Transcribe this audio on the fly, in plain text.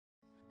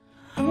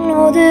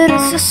know that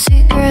it's a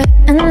secret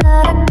and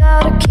that I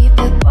gotta keep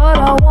it, but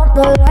I want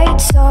the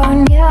lights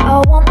on, yeah,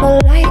 I want the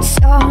lights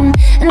on,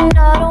 and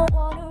I don't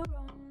wanna run.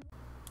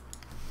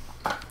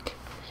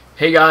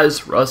 Hey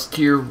guys, Rust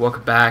here.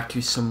 Welcome back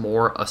to some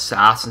more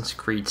Assassin's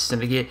Creed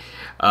Syndicate.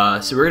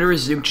 So we're going to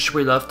resume just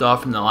where we left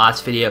off from the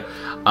last video.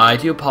 I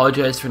do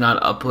apologize for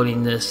not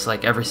uploading this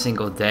like every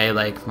single day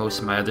like most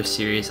of my other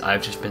series.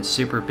 I've just been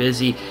super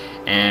busy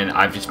and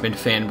I've just been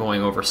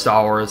fanboying over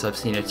Star Wars. I've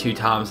seen it 2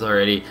 times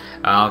already.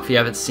 If you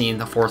haven't seen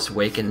The Force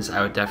Awakens,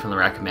 I would definitely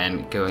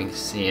recommend going to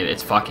see it.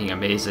 It's fucking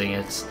amazing.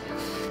 It's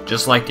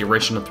just like the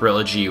original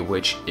trilogy,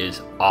 which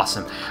is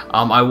awesome.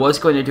 I was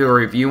going to do a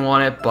review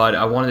on it, but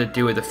I wanted to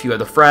do it with a few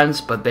other friends,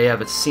 but they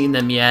haven't seen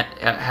them yet.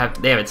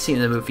 They haven't seen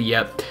the movie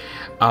yet.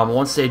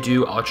 Once they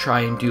do, I'll try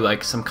and do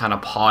like some kind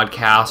of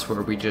podcast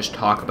where we just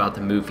talk about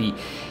the movie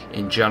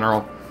in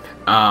general.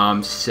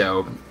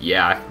 So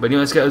yeah, but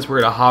anyways guys,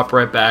 we're gonna hop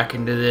right back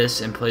into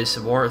this and play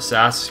some more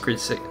Assassin's Creed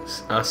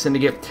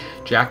Syndicate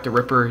Jack the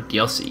Ripper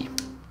DLC.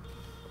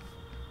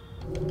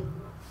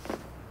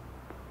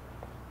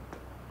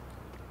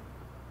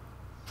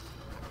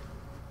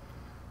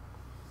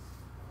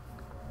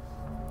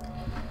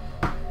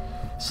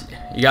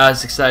 You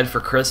guys excited for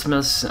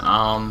Christmas?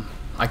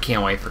 I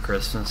can't wait for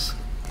Christmas.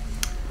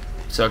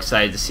 So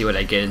excited to see what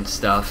I get and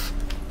stuff.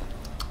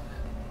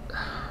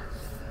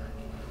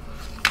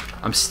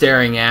 I'm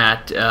staring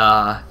at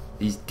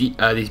these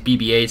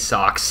BB-8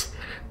 socks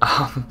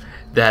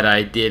that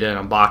I did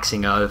an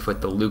unboxing of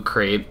with the Loot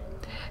Crate.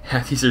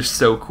 These are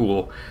so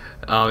cool.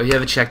 If you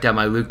haven't checked out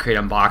my Loot Crate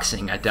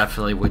unboxing, I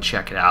definitely would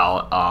check it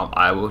out.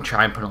 I will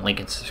try and put a link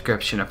in the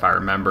description if I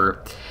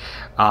remember.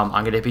 I'm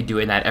going to be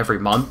doing that every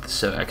month,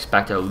 so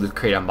expect a Loot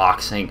Crate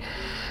unboxing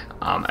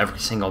every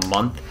single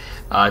month.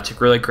 It's a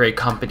really great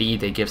company.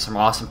 They give some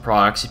awesome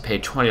products. You pay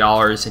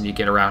 $20 and you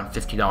get around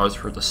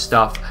 $50 worth of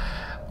stuff.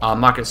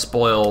 I'm not going to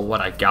spoil what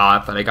I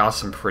got, but I got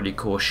some pretty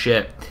cool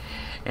shit.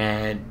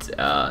 And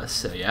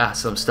so yeah,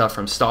 some stuff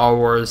from Star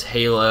Wars,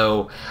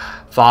 Halo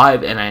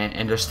 5,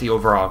 and just the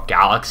overall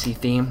Galaxy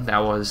theme. That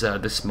was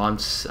this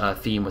month's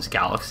theme was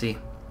Galaxy.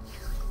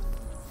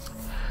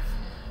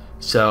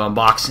 So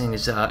unboxing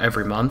is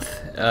every month.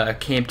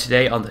 Came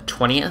today on the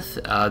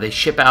 20th. They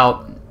ship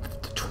out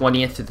the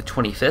 20th to the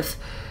 25th.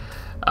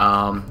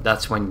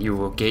 That's when you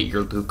will get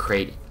your Loot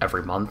Crate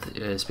every month,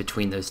 is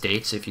between those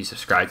dates if you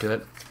subscribe to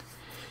it.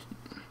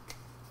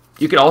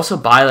 You could also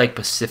buy like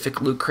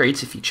Pacific Loot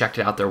Crates if you checked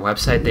out their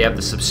website. They have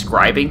the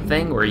subscribing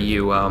thing where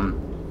you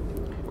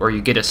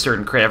get a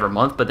certain crate every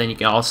month, but then you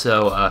can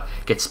also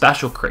get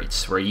special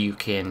crates where you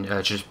can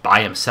just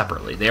buy them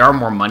separately. They are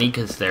more money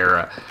because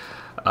they're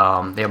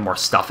they have more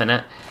stuff in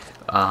it.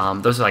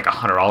 Those are like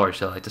 $100.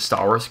 So like the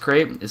Star Wars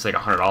crate is like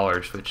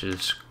 $100, which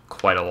is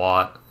quite a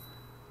lot.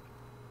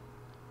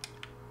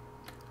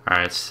 All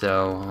right,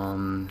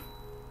 so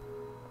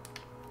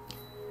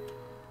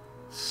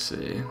let's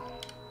see.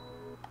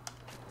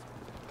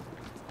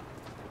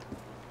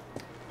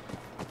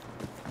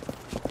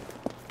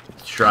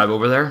 Let's drive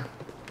over there.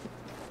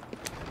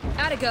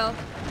 Gotta go.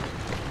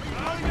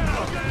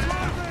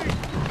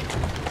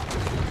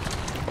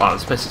 Wow,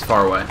 this place is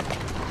far away.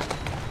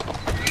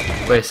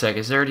 Wait a sec,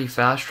 is there any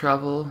fast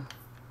travel?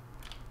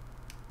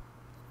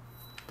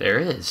 There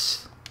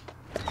is.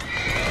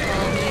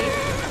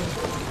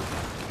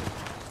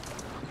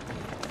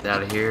 Get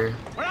out of here.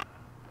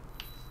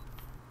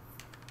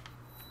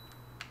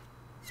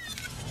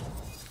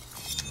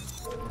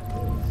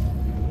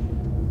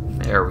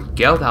 There we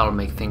go, that'll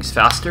make things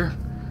faster.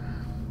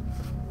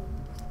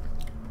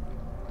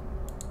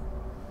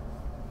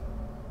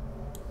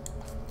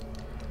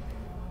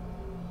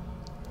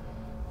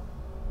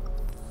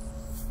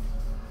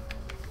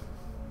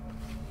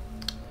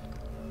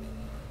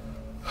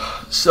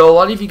 So a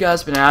lot of you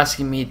guys have been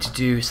asking me to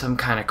do some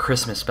kind of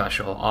Christmas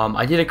special.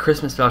 I did a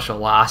Christmas special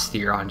last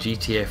year on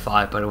GTA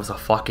 5, but it was a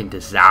fucking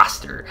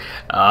disaster.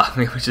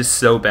 It was just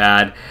so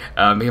bad.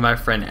 Me and my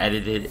friend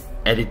edited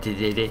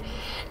it,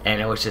 and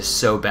it was just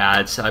so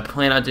bad. So I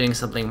plan on doing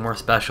something more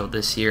special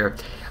this year.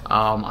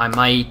 I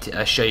might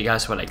show you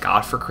guys what I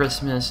got for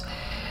Christmas,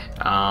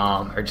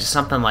 or just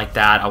something like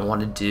that. I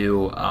want to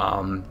do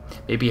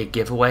maybe a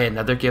giveaway,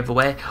 another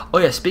giveaway. Oh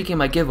yeah, speaking of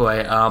my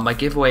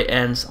giveaway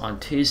ends on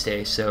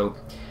Tuesday, so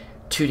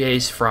 2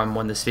 days from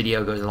when this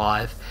video goes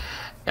live.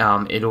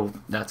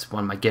 That's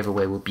when my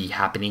giveaway will be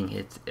happening.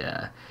 It's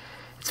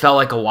felt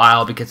like a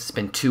while because it's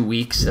been 2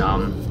 weeks.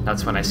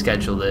 That's when I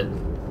scheduled it.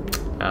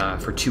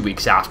 For 2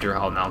 weeks after,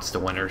 I'll announce the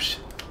winners.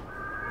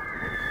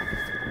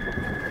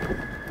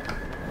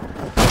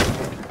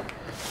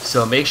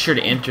 So make sure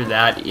to enter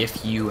that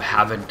if you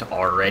haven't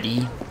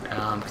already,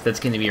 because that's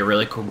going to be a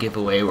really cool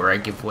giveaway where I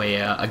give away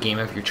a game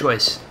of your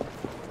choice.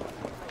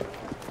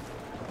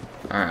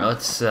 All right,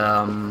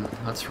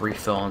 let's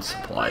refill on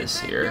supplies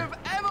here.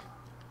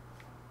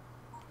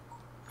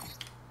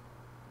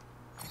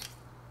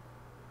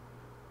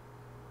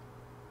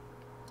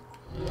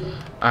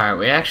 All right,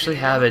 we actually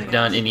haven't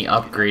done any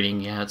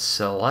upgrading yet,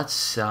 so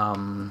let's do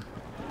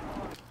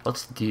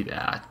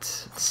that.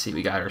 Let's see,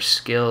 we got our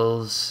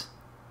skills.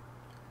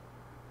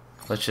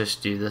 let's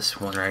just do this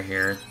one right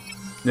here.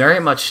 Very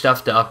much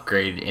stuff to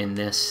upgrade in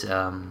this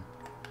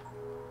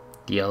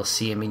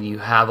DLC. I mean, you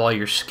have all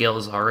your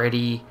skills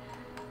already.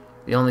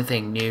 The only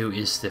thing new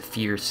is the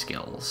fear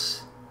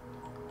skills.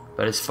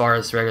 But as far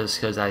as regular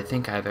skills, I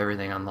think I have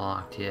everything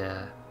unlocked,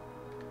 yeah.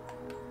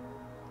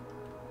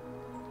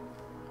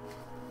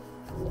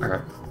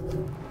 Alright.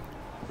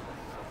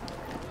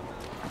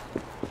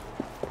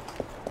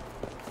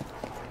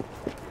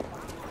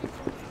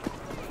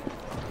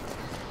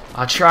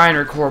 I'll try and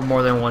record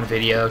more than one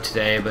video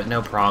today, but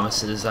no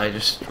promises. I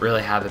just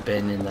really haven't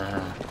been in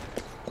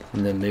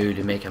the mood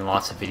to making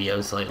lots of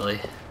videos lately.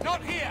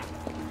 Not here.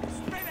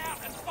 Spread out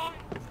and fight.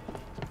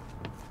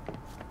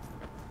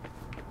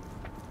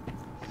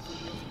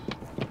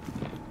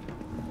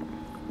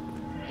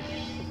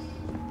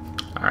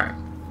 All right.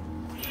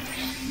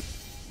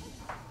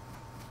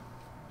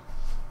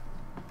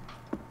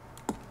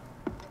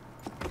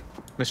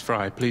 Miss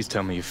Frye, please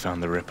tell me you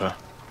found the Ripper.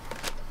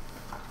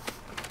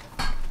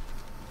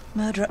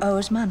 Murder at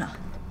Oa's Manor.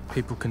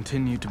 People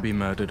continue to be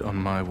murdered on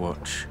my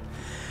watch.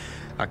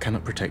 I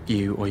cannot protect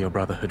you or your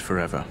Brotherhood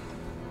forever.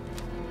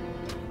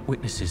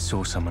 Witnesses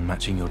saw someone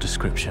matching your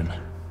description.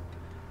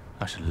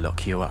 I shall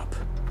lock you up.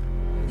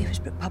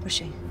 Ubisoft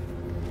Publishing.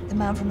 The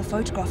man from the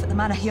photograph at the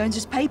manor, he owns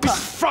his paper.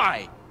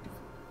 Frye!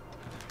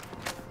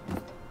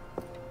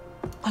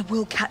 I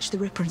will catch the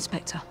Ripper,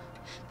 Inspector.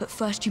 But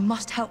first you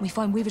must help me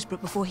find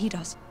Weaversbrook before he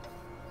does.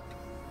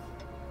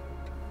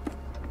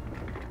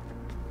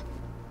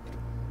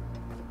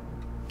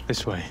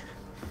 This way.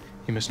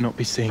 You must not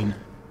be seen.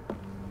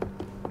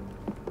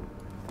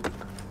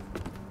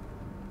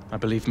 I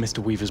believe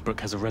Mr. Weaversbrook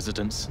has a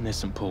residence near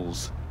St.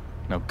 Paul's.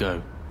 Now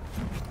go.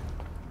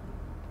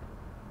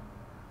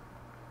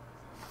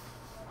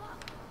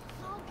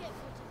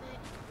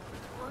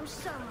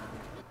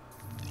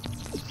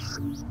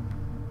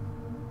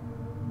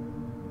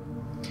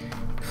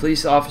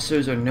 Police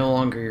officers are no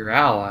longer your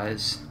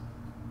allies.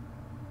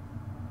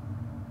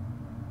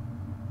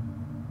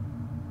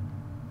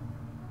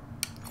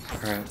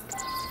 Alright.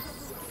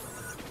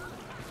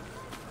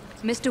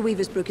 Mr.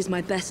 Weaversbrook is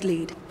my best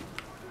lead.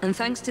 And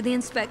thanks to the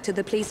Inspector,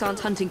 the police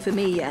aren't hunting for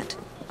me yet.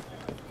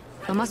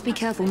 I must be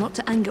careful not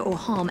to anger or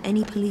harm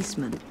any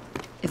policeman,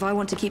 if I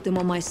want to keep them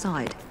on my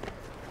side.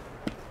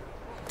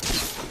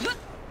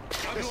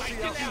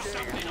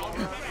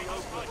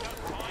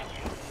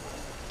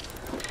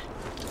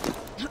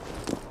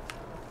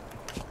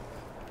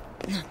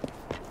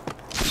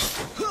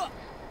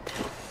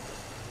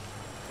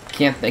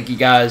 Can't thank you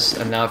guys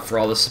enough for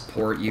all the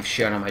support you've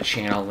shown on my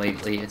channel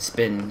lately. It's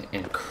been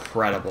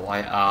incredible.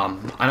 I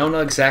don't know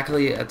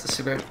exactly at the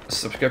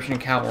subscription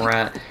count we're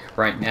at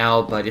right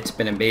now, but it's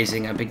been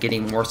amazing. I've been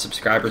getting more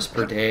subscribers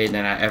per day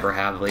than I ever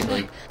have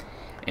lately,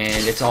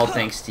 and it's all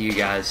thanks to you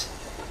guys.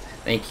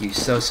 Thank you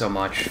so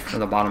much from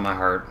the bottom of my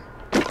heart.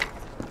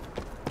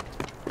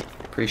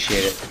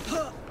 Appreciate it.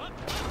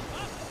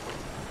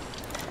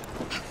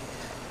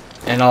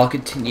 And I'll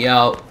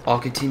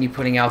continue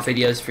putting out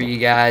videos for you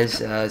guys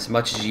as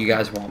much as you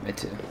guys want me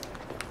to.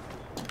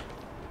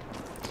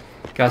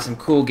 Got some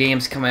cool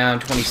games coming out in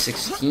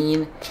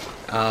 2016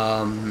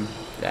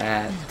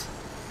 that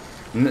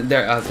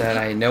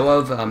I know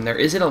of. There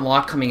isn't a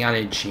lot coming out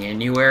in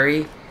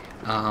January.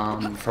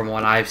 From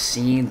what I've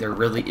seen, there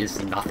really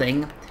is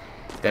nothing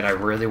that I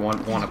really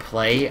want to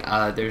play.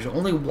 There's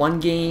only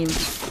one game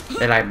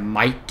that I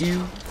might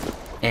do,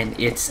 and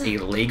it's a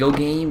Lego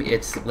game.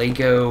 It's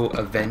Lego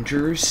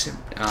Avengers.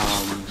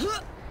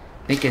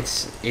 I think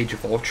it's Age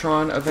of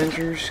Ultron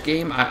Avengers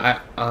game.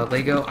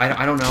 Lego.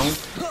 I don't know,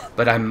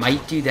 but I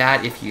might do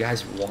that if you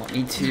guys want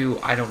me to.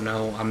 I don't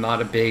know. I'm not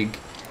a big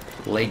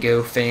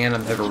Lego fan.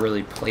 I've never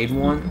really played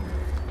one.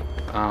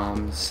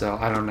 So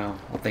I don't know.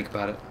 I'll think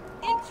about it.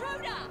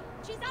 Intruder!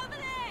 She's over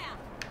there!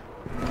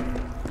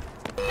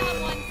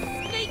 Someone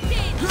sneaked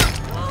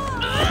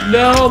in!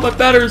 No, my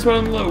battery's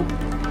running low.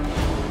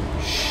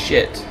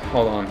 Shit.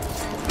 Hold on.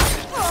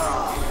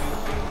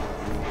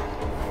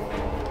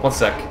 1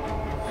 sec.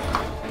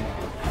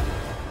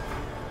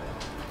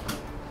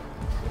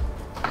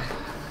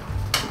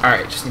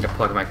 Alright, just need to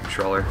plug my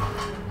controller.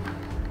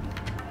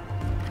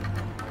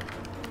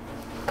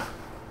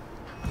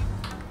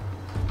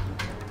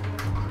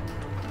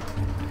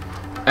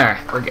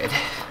 Alright, we're good.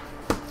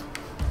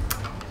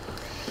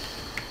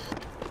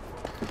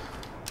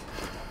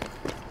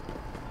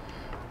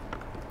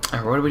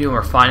 Alright, what are we doing?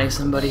 We're finding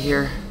somebody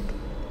here?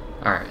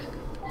 Alright.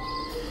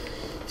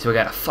 So we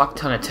got a fuck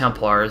ton of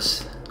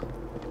Templars.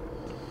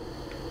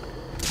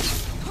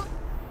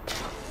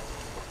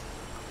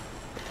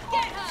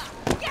 Get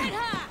her! Get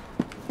her!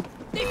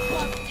 This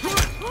one!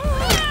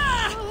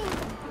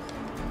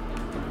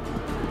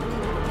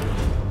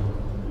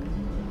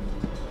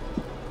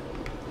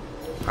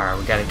 Alright,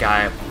 we got a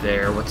guy up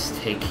there. Let's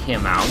take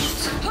him out.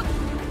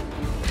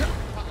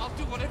 I'll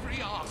do whatever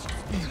he asks.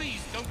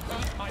 Please don't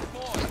hurt my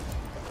boy.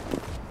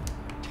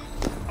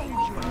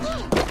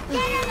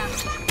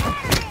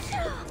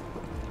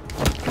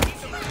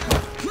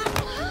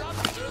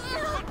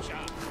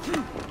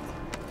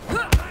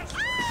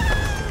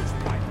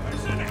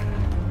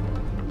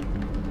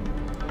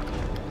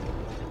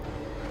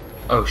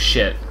 Oh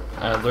shit.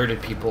 I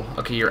alerted people.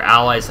 Okay, your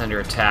ally's under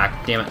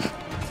attack. Damn it.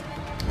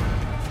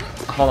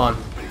 Hold on.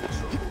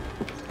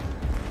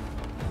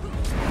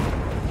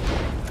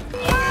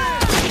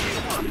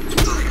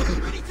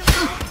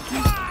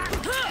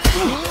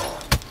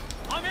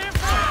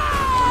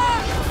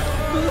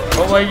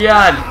 Oh my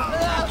god!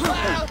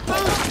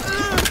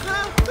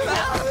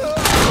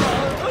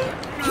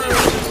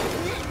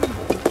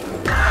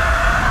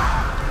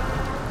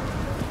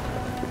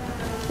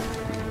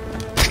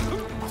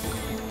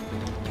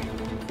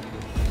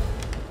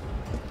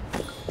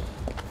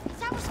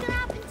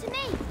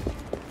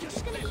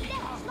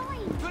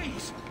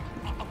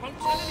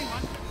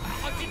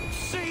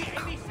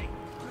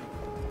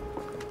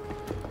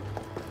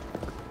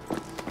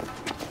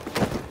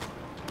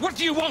 What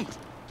do you want?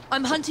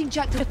 I'm hunting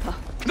Jack the Ripper.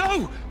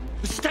 No!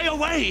 Stay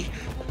away!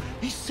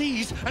 He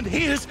sees and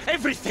hears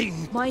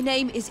everything! My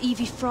name is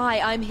Evie Frye.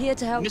 I'm here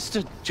to help...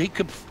 Mr.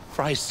 Jacob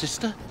Frye's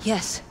sister?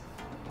 Yes.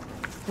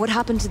 What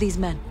happened to these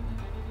men?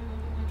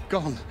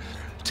 Gone.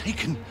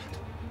 Taken.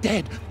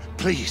 Dead.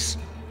 Please.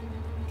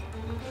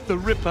 The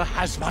Ripper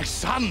has my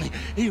son.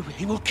 He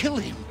will kill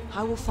him.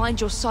 I will find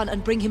your son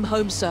and bring him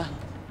home, sir.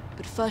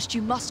 But first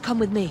you must come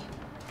with me.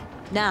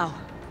 Now.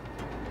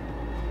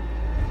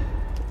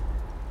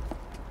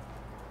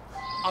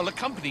 I'll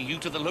accompany you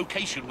to the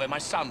location where my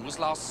son was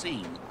last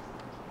seen.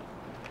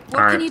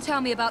 What can you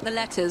tell me about the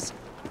letters?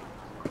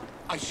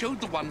 I showed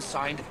the one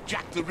signed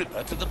Jack the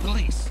Ripper to the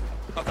police.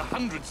 Of the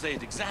hundreds they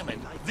had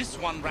examined, this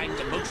one rang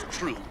the most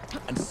true,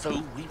 and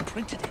so we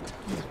printed it.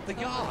 The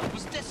Yard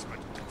was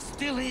desperate.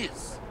 Still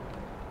is.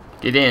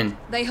 Get in.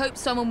 They hoped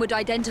someone would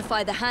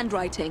identify the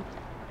handwriting.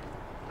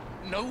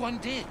 No one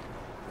did.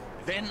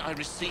 Then I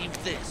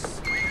received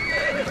this.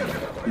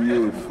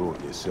 You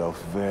thought yourself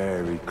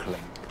very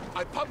clever.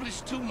 I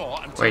published 2 more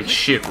until... Wait,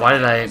 shit, why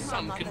did I... My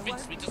son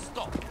convinced me to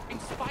stop, in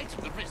spite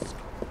of the risk.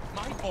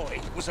 My boy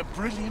was a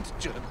brilliant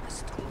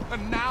journalist,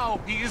 and now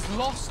he is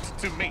lost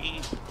to me.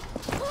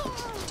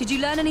 Did you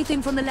learn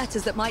anything from the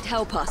letters that might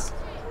help us?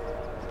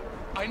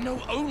 I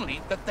know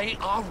only that they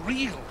are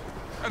real,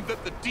 and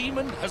that the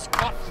demon has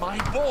got my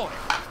boy.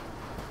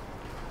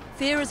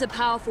 Fear is a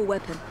powerful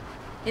weapon.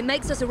 It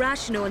makes us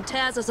irrational and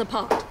tears us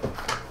apart.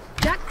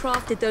 Jack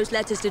crafted those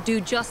letters to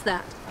do just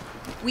that.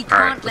 We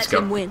can't let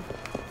him win.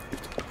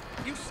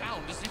 You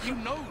sound as if you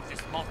know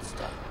this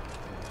monster.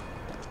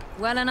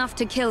 Well enough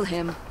to kill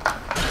him.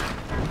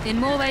 In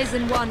more ways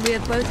than one, we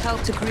have both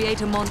helped to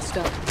create a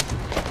monster.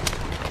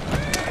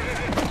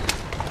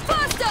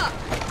 Faster!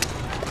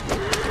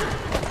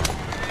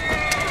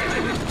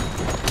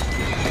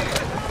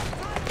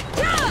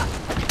 Yeah!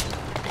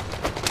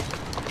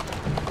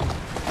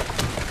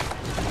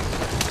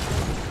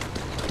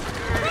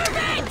 Move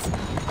it!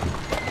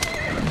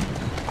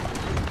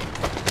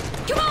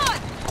 Come on!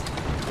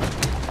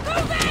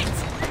 Move it!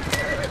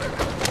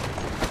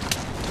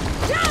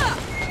 Yeah!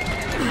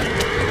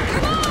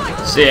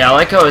 So yeah,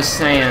 like I was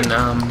saying,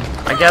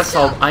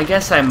 I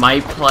guess I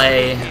might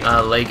play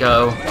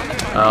Lego,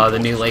 the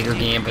new Lego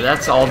game, but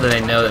that's all that I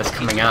know that's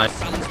coming out.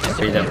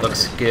 That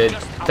looks good.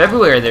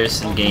 February there's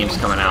some games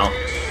coming out.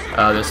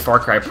 There's Far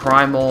Cry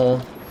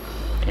Primal,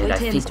 and I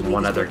think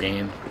one other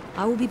game.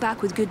 I will be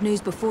back with good news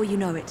before you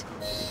know it.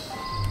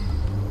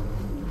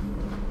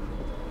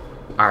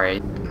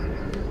 Alright.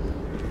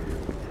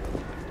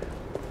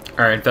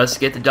 Alright,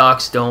 investigate the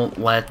docks, don't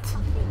let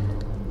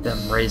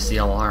them raise the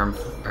alarm.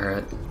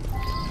 Alright.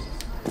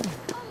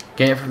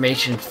 Get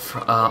information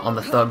on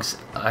the thugs'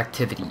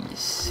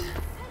 activities.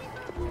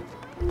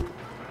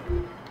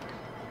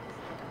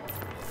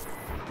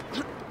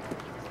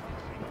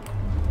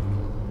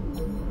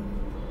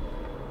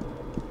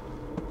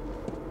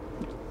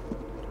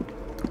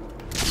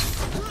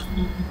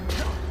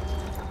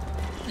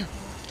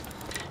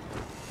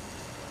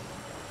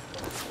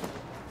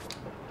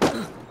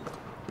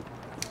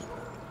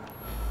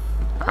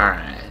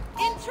 Alright.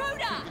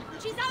 Intruder!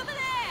 She's over there!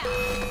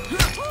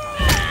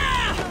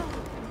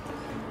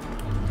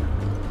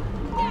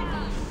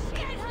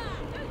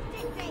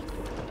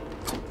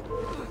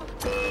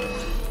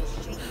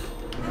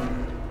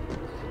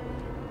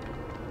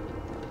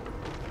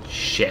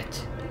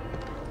 Shit.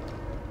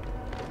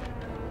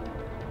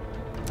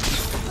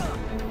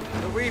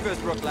 The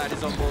Weaversbrook lad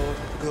is on board.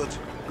 Good.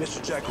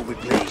 Mr. Jack will be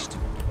pleased.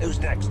 Who's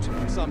next?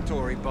 Some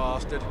Tory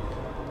bastard.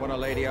 One of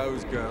Lady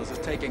O's girls is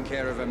taking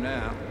care of him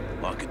now.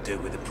 I could do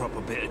with a proper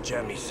bit of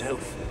jam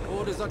myself.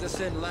 Orders are to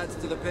send lads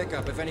to the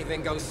pickup if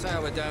anything goes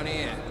sour down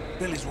here.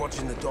 Billy's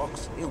watching the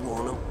docks. He'll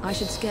warn them. I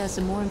should scare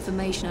some more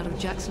information out of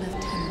Jack's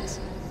lieutenants.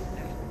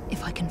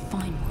 If I can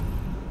find one.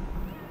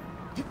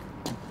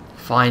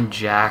 Find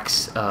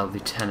Jack's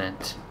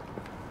lieutenant.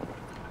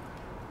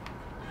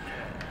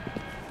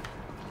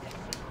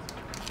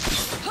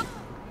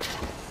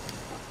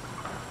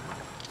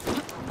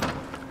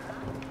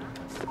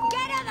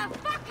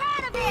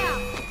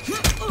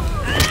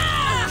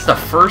 It's the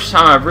first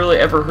time I've really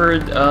ever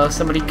heard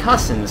somebody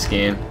cuss in this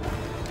game.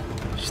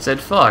 She said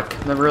fuck.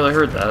 Never really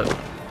heard that.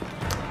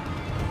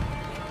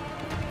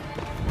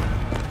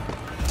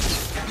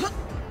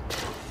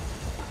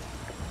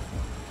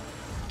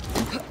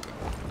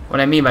 What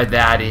I mean by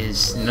that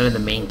is none of the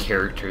main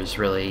characters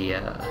really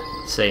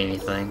say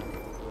anything.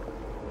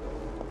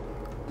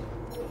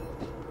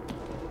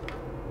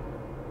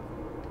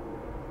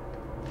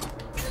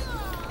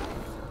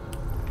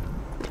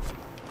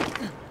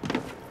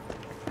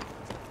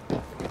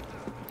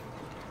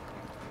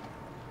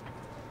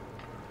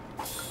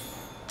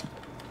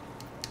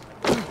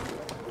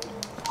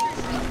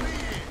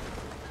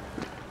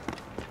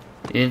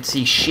 You didn't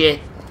see shit.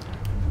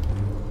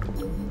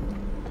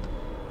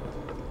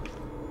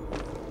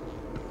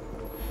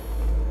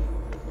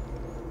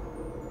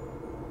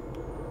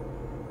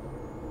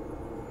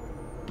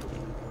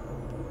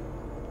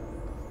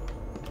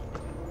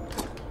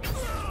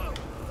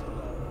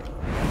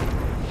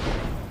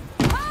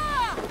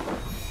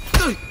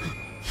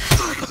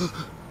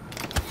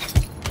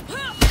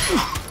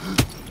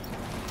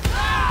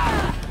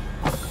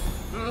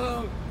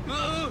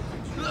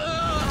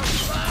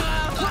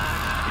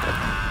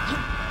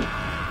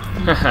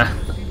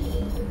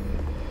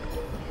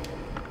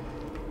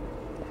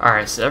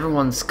 Alright, so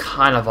everyone's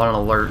kind of on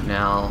alert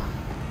now.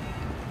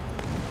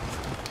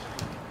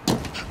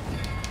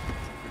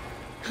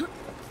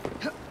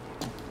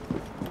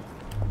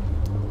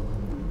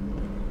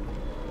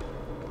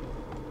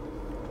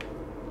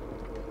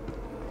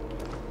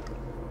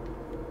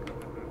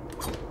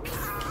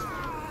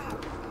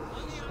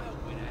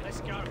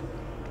 Let's go.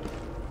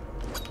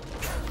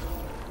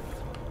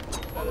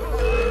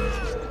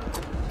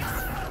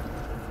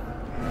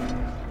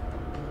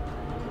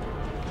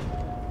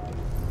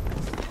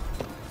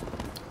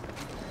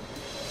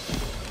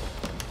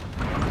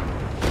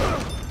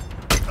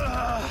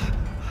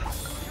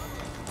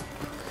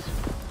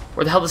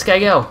 Where the hell did this guy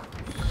go?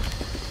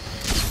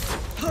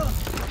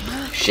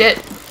 Shit!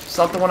 It's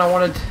not the one I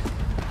wanted.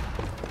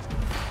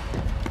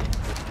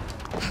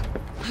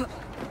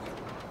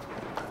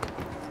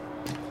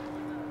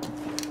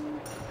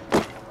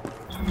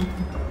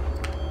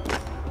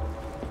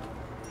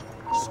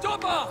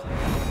 Stop her!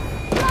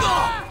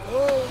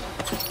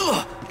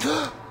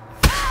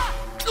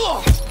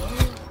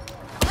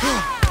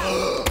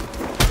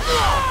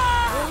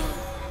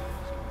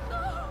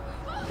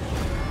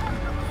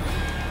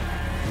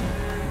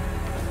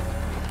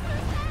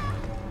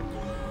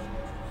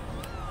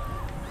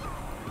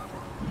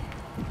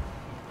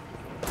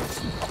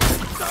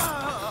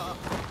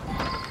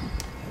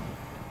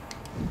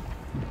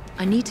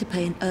 I need to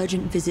pay an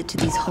urgent visit to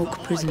these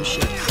Hulk prison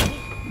ships.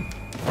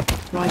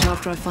 Right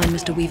after I find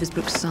Mr.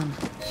 Weaversbrook's son.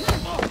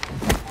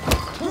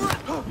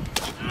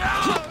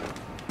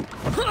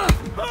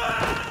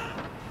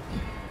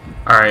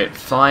 Alright,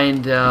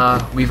 find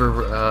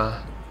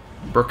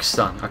Brooks'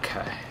 son.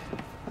 Okay.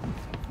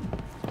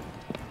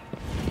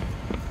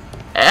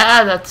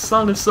 Ah, that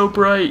sun is so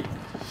bright.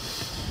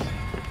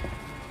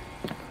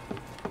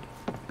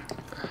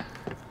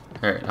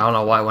 Alright, I don't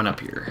know why I went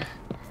up here.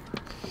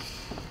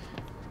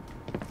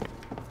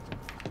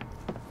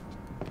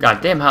 God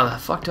damn, how the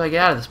fuck do I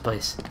get out of this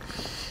place?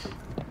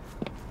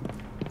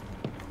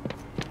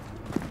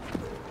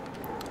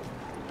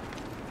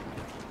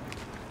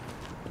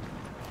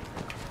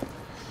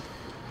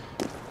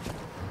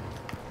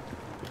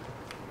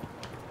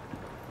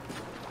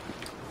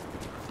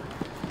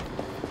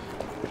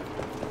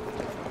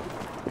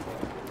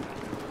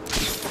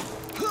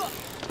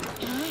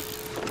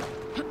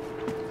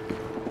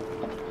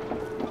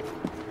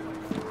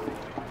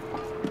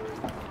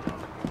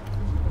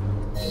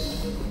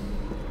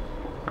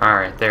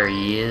 Alright, there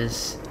he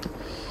is.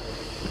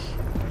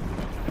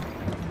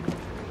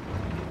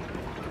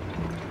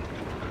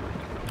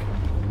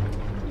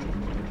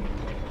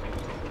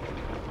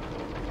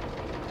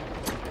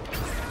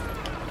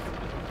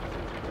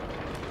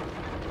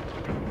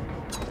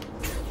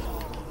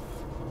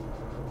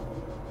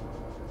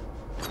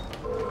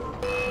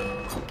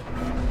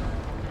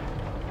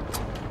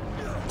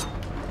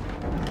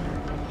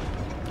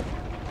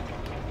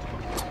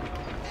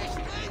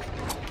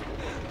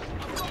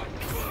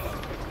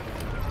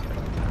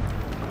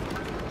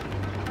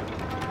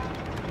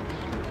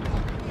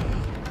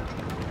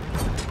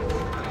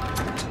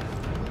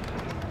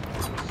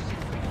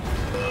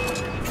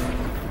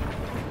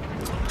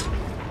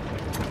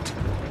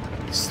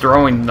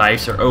 Throwing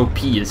knives are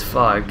OP as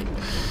fuck.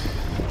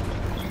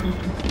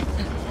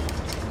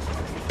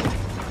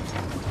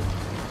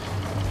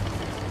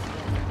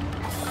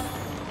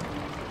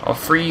 I'll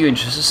free you in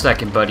just a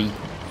second, buddy.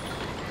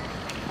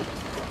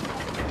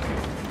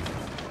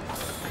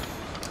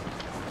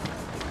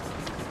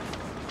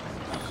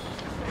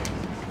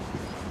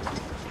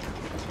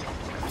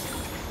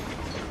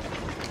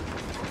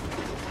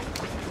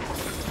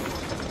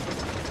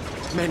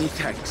 Many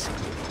thanks.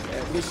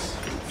 Miss...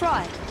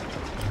 Frye,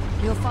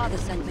 your father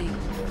sent me.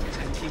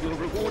 And he will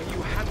reward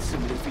you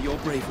handsomely for your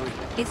bravery.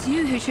 It's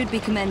you who should be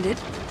commended.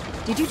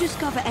 Did you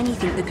discover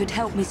anything that could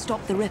help me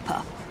stop the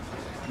Ripper?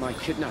 My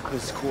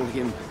kidnappers call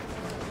him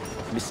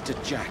Mr.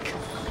 Jack.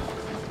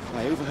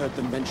 I overheard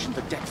them mention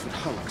the Deptford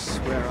Hulks,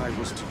 where I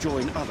was to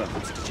join other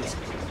hostages.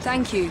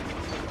 Thank you.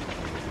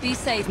 Be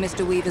safe,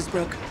 Mr.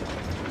 Weaversbrook.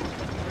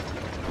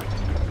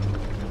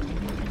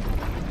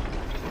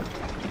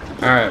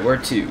 Alright, where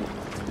to?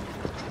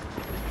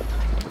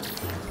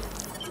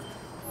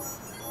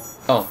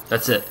 Oh,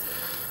 that's it.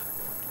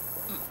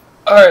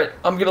 Alright,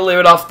 I'm gonna leave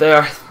it off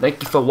there.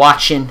 Thank you for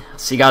watching.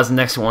 See you guys in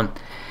the next one.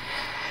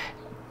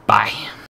 Bye.